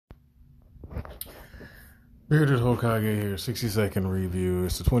Bearded Hokage here, 60-second review.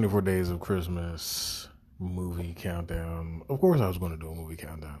 It's the 24 Days of Christmas movie countdown. Of course I was going to do a movie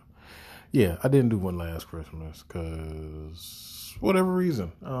countdown. Yeah, I didn't do one last Christmas because whatever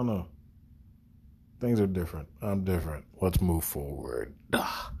reason, I don't know. Things are different. I'm different. Let's move forward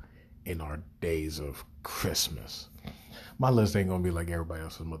in our days of Christmas. My list ain't gonna be like everybody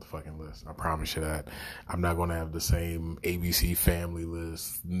else's motherfucking list. I promise you that. I'm not gonna have the same ABC Family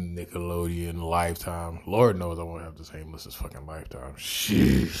list, Nickelodeon, Lifetime. Lord knows I won't have the same list as fucking Lifetime.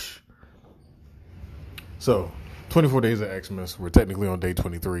 Sheesh. So, 24 Days of Xmas. We're technically on day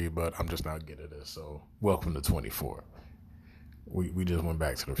 23, but I'm just not good at this. So, welcome to 24. We just went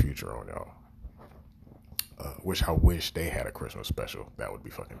back to the future on y'all. I wish they had a Christmas special. That would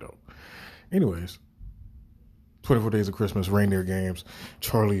be fucking dope. Anyways, 24 Days of Christmas, Reindeer Games,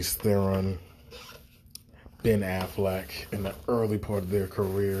 Charlize Theron, Ben Affleck in the early part of their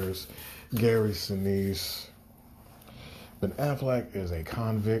careers, Gary Sinise. Ben Affleck is a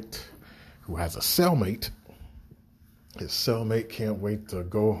convict who has a cellmate. His cellmate can't wait to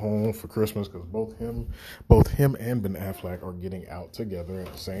go home for Christmas because both him and Ben Affleck are getting out together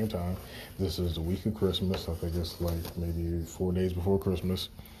at the same time. This is the week of Christmas. I think it's like maybe 4 days before Christmas.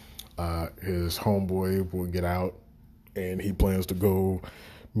 His homeboy will get out and he plans to go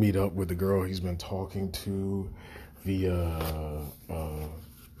meet up with the girl he's been talking to via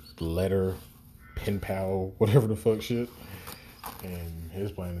letter, pen pal, whatever the fuck shit. And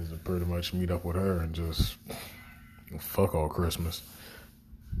his plan is to pretty much meet up with her and just fuck all Christmas.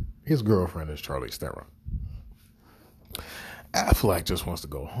 His girlfriend is Charlize Theron. Affleck just wants to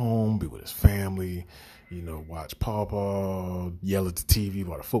go home, be with his family, watch Pawpaw, yell at the TV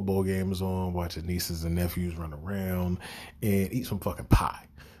while the football game is on, watch his nieces and nephews run around, and eat some fucking pie.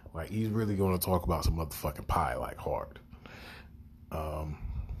 Like, he's really going to talk about some motherfucking pie, like, hard.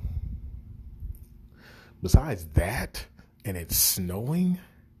 Besides that, and it's snowing,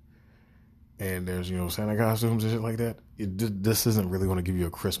 and there's, Santa costumes and shit like that, this isn't really going to give you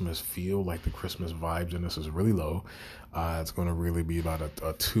a Christmas feel. Like, the Christmas vibes in this is really low. It's going to really be about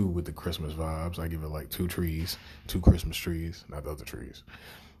a 2 with the Christmas vibes. I give it like 2 Christmas trees, not the other trees.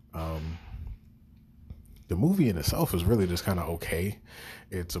 The movie in itself is really just kind of okay.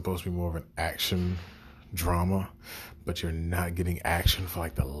 It's supposed to be more of an action drama, but you're not getting action for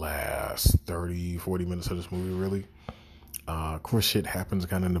like the last 30, 40 minutes of this movie, really. Of course, shit happens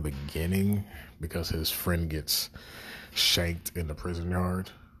kind of in the beginning because his friend gets shanked in the prison yard,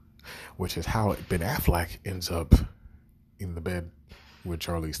 which is how Ben Affleck ends up in the bed with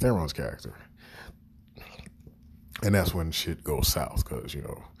Charlize Theron's character. And that's when shit goes south because,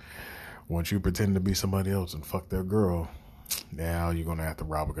 once you pretend to be somebody else and fuck their girl, now you're going to have to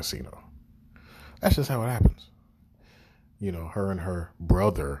rob a casino. That's just how it happens. Her and her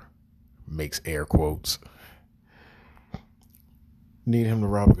brother, makes air quotes, need him to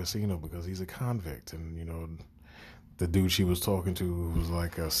rob a casino because he's a convict. And, the dude she was talking to was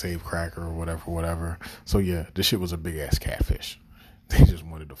like a safe cracker or whatever. So, yeah, this shit was a big-ass catfish. They just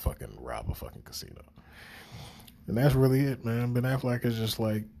wanted to fucking rob a fucking casino. And that's really it, man. Ben Affleck is just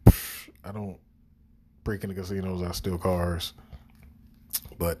like, I don't break into casinos, I steal cars.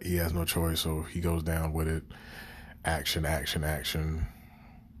 But he has no choice, so he goes down with it. Action.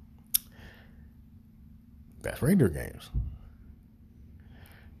 That's Reindeer Games.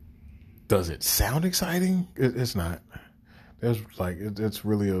 Does it sound exciting? It's not. There's like, it's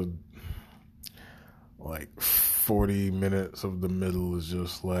really 40 minutes of the middle is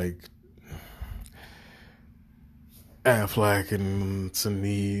just like Affleck and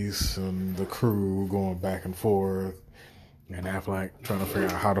Sinise and the crew going back and forth. And Affleck trying to figure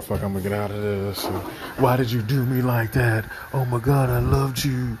out how the fuck I'm gonna get out of this. And, why did you do me like that? Oh my God, I loved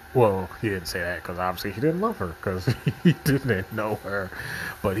you. Well, he didn't say that because obviously he didn't love her because he didn't know her.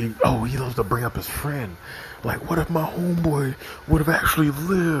 But he loves to bring up his friend. Like, what if my homeboy would have actually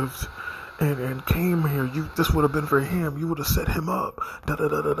lived and came here? This would have been for him. You would have set him up. Da da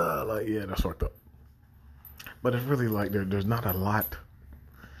da da da. Like, yeah, that's fucked up. But it's really like there's not a lot.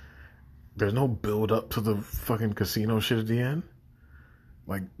 There's no build up to the fucking casino shit at the end.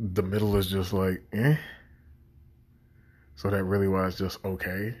 Like, the middle is just like, eh. So that really was just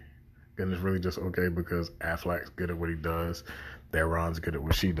okay. And it's really just okay because Affleck's good at what he does. Theron's good at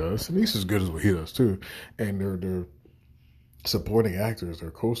what she does. Sinise is good at what he does too. And they're supporting actors,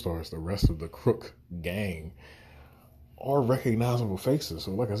 their co-stars, the rest of the crook gang are recognizable faces.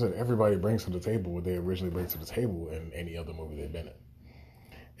 So like I said, everybody brings to the table what they originally bring to the table in any other movie they've been in.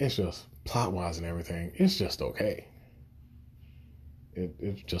 It's just, plot-wise and everything, it's just okay.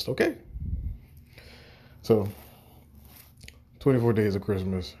 It's just okay. So, 24 Days of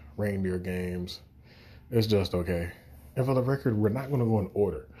Christmas, Reindeer Games, It's just okay. And for the record, we're not going to go in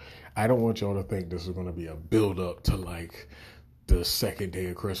order. I don't want y'all to think this is going to be a build up to like the second day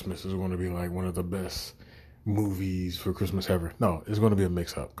of Christmas is going to be like one of the best movies for Christmas ever. No, it's going to be a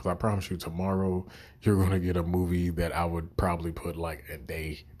mix up because I promise you tomorrow you're going to get a movie that I would probably put like at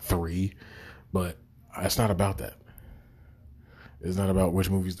day 3, but it's not about that. It's not about which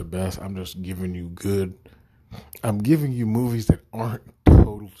movie's the best. I'm just giving you I'm giving you movies that aren't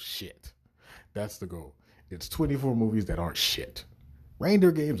total shit. That's the goal. It's 24 movies that aren't shit.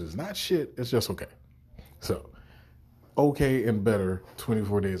 Reindeer Games is not shit. It's just okay. So, okay and better,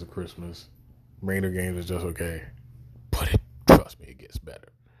 24 Days of Christmas. Reindeer Games is just okay. But trust me, it gets better.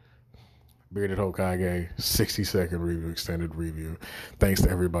 Bearded Hokage, 60-second review, extended review. Thanks to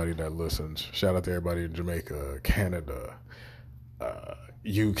everybody that listens. Shout out to everybody in Jamaica, Canada,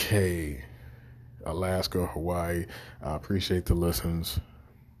 UK, Alaska, Hawaii. I appreciate the listens.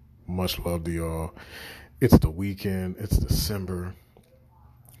 Much love to y'all. It's the weekend. It's December.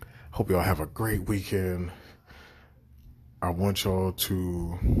 Hope y'all have a great weekend. I want y'all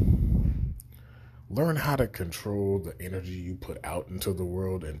to learn how to control the energy you put out into the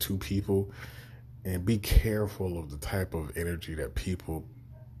world and to people, and be careful of the type of energy that people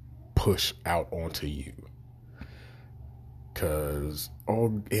push out onto you. Because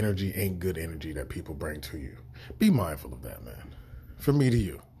all energy ain't good energy that people bring to you. Be mindful of that, man. From me to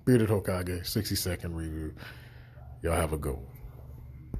you, Bearded Hokage, 60-second review. Y'all have a good one.